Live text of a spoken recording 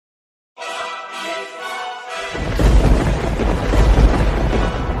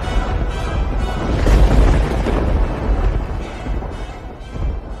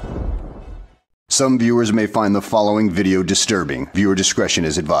Some viewers may find the following video disturbing. Viewer discretion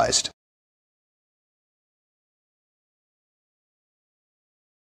is advised.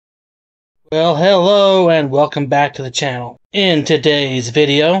 Well, hello and welcome back to the channel. In today's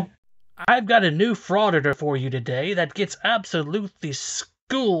video, I've got a new Frauditor for you today that gets absolutely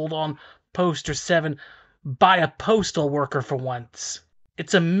schooled on Poster 7 by a postal worker for once.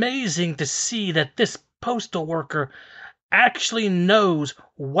 It's amazing to see that this postal worker actually knows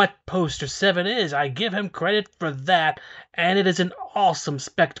what Poster 7 is. I give him credit for that, and it is an awesome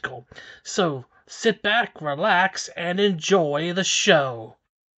spectacle. So sit back, relax, and enjoy the show.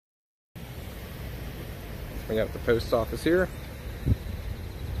 We got the post office here.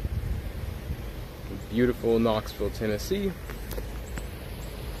 Beautiful Knoxville, Tennessee.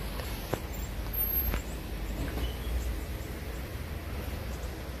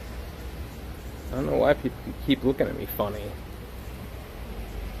 I don't know why people keep looking at me funny.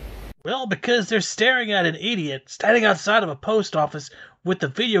 Well, because they're staring at an idiot standing outside of a post office with a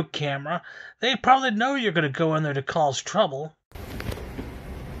video camera. They probably know you're going to go in there to cause trouble.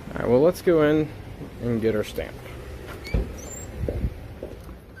 Alright, well, let's go in and get our stamp.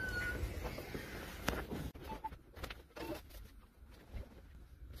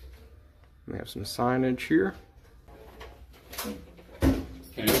 We have some signage here.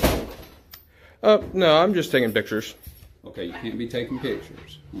 No, I'm just taking pictures. Okay, you can't be taking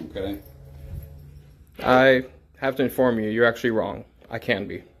pictures, okay? I have to inform you, you're actually wrong. I can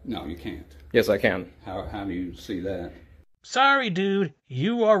be. No, you can't. Yes, I can. How do you see that? Sorry, dude,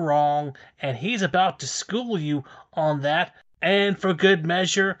 you are wrong, and he's about to school you on that. And for good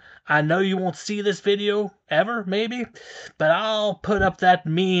measure, I know you won't see this video ever, maybe, but I'll put up that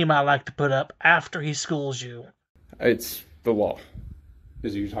meme I like to put up after he schools you. It's the law.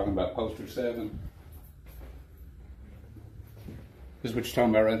 Is you talking about Poster 7? This is what you're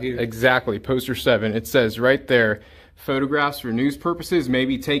talking about right here? Exactly, Poster 7. It says right there, photographs for news purposes may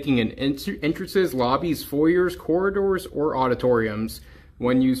be taken in entrances, lobbies, foyers, corridors, or auditoriums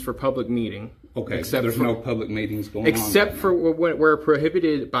when used for public meeting. Okay, except there's for, no public meetings going on. Except for where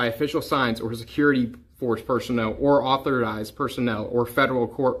prohibited by official signs or security force personnel or authorized personnel or federal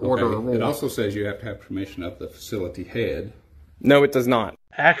court order or rule. It also says you have to have permission of the facility head. No, it does not.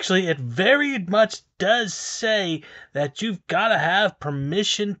 Actually, it very much does say that you've got to have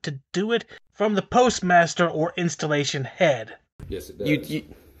permission to do it from the postmaster or installation head. Yes, it does.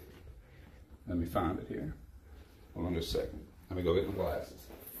 Let me find it here. Hold on just a second. Let me go get my glasses.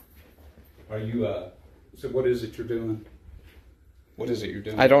 Are you, so what is it you're doing? What is it you're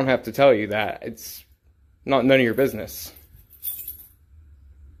doing? I don't have to tell you that. It's none of your business.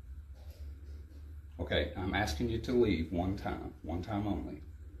 Okay, I'm asking you to leave one time only.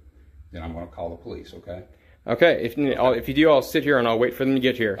 Then I'm going to call the police, okay? Okay, if you do, I'll sit here and I'll wait for them to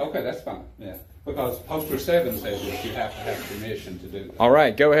get here. Okay, that's fine, yeah. Because Poster 7 says that you have to have permission to do that. All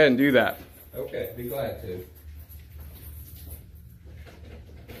right, go ahead and do that. Okay, be glad to.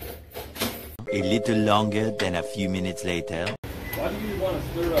 A little longer than a few minutes later. Why do you want to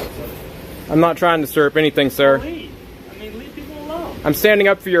stir up, sir? I'm not trying to stir up anything, sir. Leave. I mean, leave people alone. I'm standing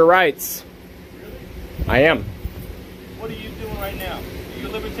up for your rights. Really? I am. What are you doing right now? Are you a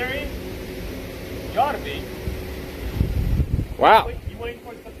libertarian? You ought to be. Wow. You waiting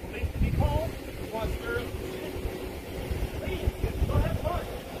for the police to be called? You want to stir up some shit? Leave. Go have fun.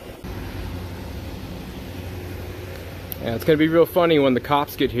 Yeah, it's going to be real funny when the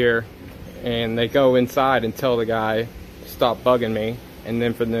cops get here and they go inside and tell the guy to stop bugging me, and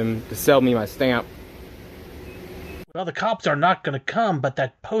then for them to sell me my stamp. Well, the cops are not going to come, but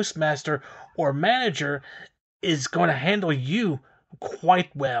that postmaster or manager is going to handle you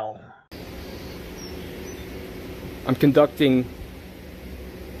quite well. I'm conducting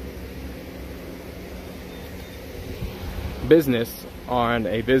business on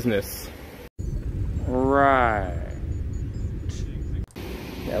a business. Right.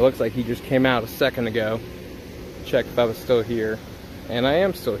 Yeah, it looks like he just came out a second ago. Check if I was still here. And I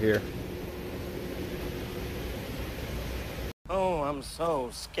am still here. Oh, I'm so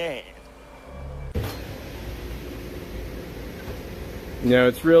scared. You know,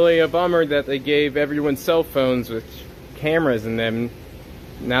 it's really a bummer that they gave everyone cell phones with cameras in them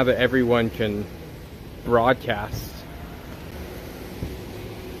now that everyone can broadcast.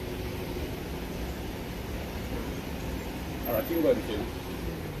 All right, you can go ahead and film.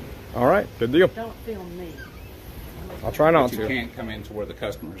 All right, good deal. Don't film me. I'll try not But you to. can't come into where the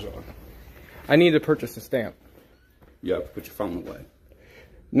customers are. I need to purchase a stamp. You have to put your phone away.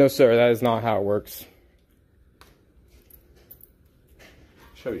 No, sir, that is not how it works.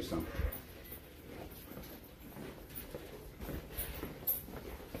 Show you something.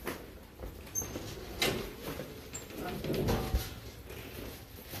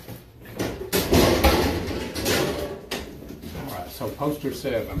 So poster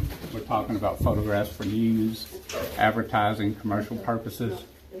 7, we're talking about photographs for news, advertising, commercial purposes.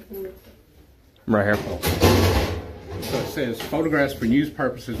 Right here. So it says photographs for news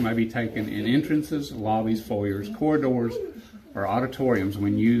purposes may be taken in entrances, lobbies, foyers, corridors, or auditoriums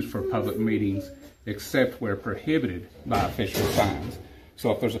when used for public meetings, except where prohibited by official signs.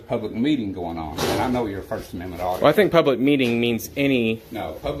 So if there's a public meeting going on, and I know you're a First Amendment auditor. Well, I think public meeting means any.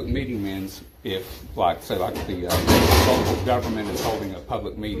 No, public meeting means if, like, say, like the local government is holding a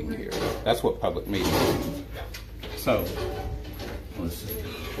public meeting here. That's what public meeting means. So, let's see.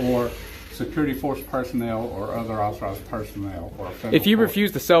 Or security force personnel or other authorized personnel or federal If you court.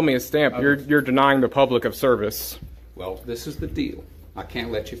 refuse to sell me a stamp, you're denying the public of service. Well, this is the deal. I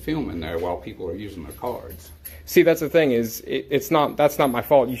can't let you film in there while people are using their cards. See, that's the thing is, that's not my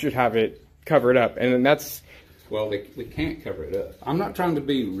fault. You should have it covered up, and then that's. Well, they can't cover it up. I'm not trying to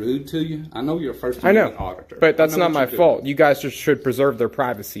be rude to you. I know you're a First Amendment auditor. But that's not what my you're doing. fault. You guys just should preserve their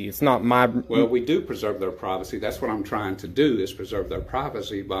privacy. It's not my. Well, we do preserve their privacy. That's what I'm trying to do, is preserve their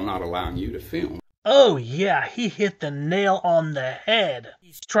privacy by not allowing you to film. Oh yeah, he hit the nail on the head.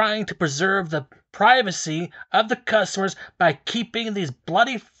 He's trying to preserve the privacy of the customers by keeping these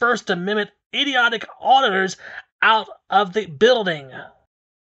bloody First Amendment idiotic auditors out of the building.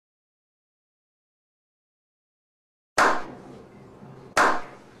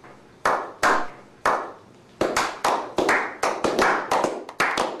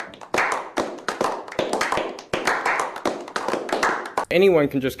 Anyone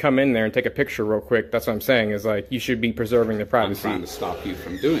can just come in there and take a picture real quick. That's what I'm saying, is like, you should be preserving their I'm privacy. trying to stop you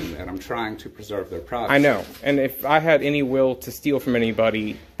from doing that. I'm trying to preserve their privacy. I know. And if I had any will to steal from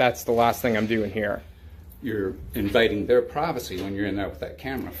anybody, that's the last thing I'm doing here. You're invading their privacy when you're in there with that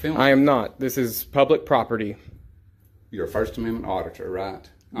camera filming. I am not. This is public property. You're a First Amendment auditor, right?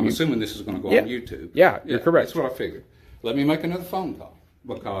 I'm assuming this is going to go Yeah. on YouTube. Yeah, you're correct. That's what I figured. Let me make another phone call,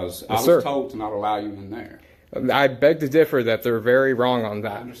 because I was sir. told to not allow you in there. I beg to differ that they're very wrong on I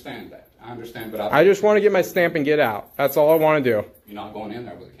that. understand that. I understand, but I just want to get my stamp and get out. That's all I want to do. You're not going in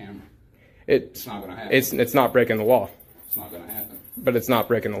there with a camera. It's It's not going to happen. it's not breaking the law, It's not going to happen. but it's not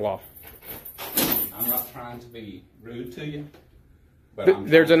breaking the law. I'm not trying to be rude to you, but But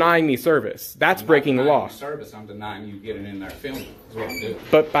they're denying me service. That's breaking the law. Service. I'm denying you getting in there filming. Is what I'm doing.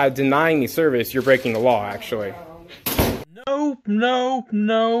 But by denying me service, you're breaking the law, actually. No, no,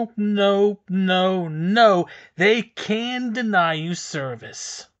 no, no, no, no. They can deny you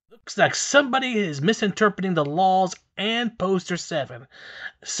service. Looks like somebody is misinterpreting the laws and poster 7.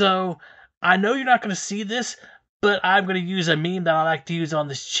 So, I know you're not going to see this, but I'm going to use a meme that I like to use on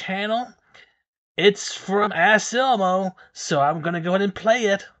this channel. It's from Ask Elmo, so I'm going to go ahead and play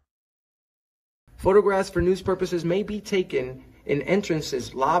it. Photographs for news purposes may be taken in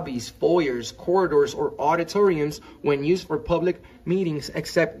entrances, lobbies, foyers, corridors, or auditoriums when used for public meetings,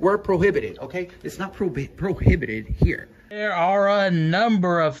 except where prohibited, okay? It's not prohibited here. There are a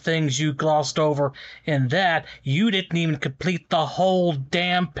number of things you glossed over in that. You didn't even complete the whole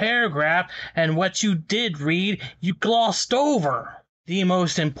damn paragraph, and what you did read, you glossed over. The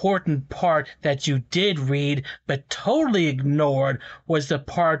most important part that you did read but totally ignored was the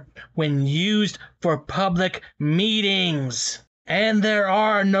part when used for public meetings. And there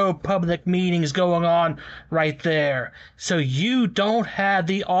are no public meetings going on right there. So you don't have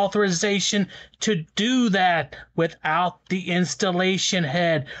the authorization to do that without the installation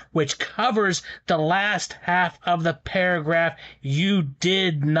head, which covers the last half of the paragraph you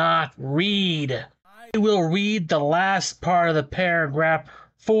did not read. I will read the last part of the paragraph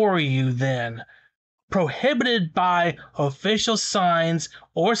for you then. Prohibited by official signs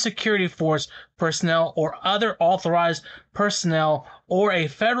or security force personnel or other authorized personnel or a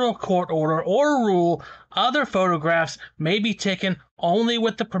federal court order or rule, other photographs may be taken only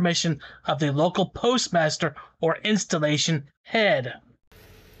with the permission of the local postmaster or installation head.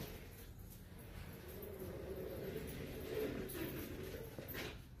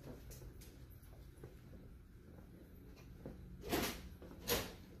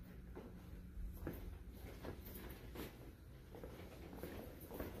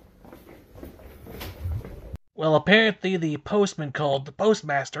 Well, apparently the postman called the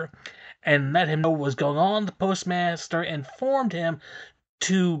postmaster and let him know what was going on. The postmaster informed him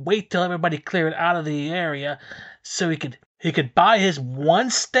to wait till everybody cleared out of the area so he could buy his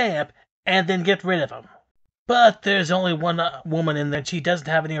one stamp and then get rid of him. But there's only one woman in there, and she doesn't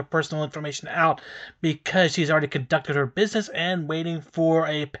have any of her personal information out because she's already conducted her business and waiting for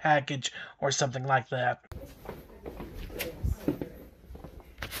a package or something like that.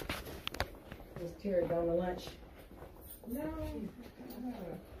 Terry going to lunch? No.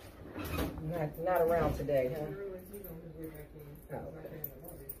 Not around today, huh? You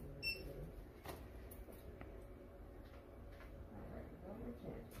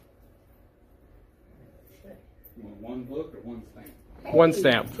want one book or one stamp? One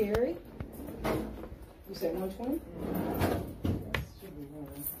stamp. Terry, you said 120?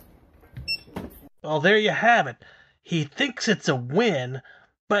 Well, there you have it. He thinks it's a win,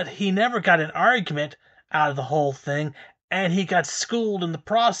 but he never got an argument out of the whole thing, and he got schooled in the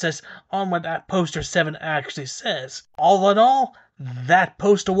process on what that poster 7 actually says. All in all, that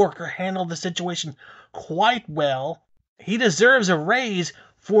postal worker handled the situation quite well. He deserves a raise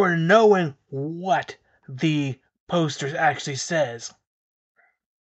for knowing what the poster actually says.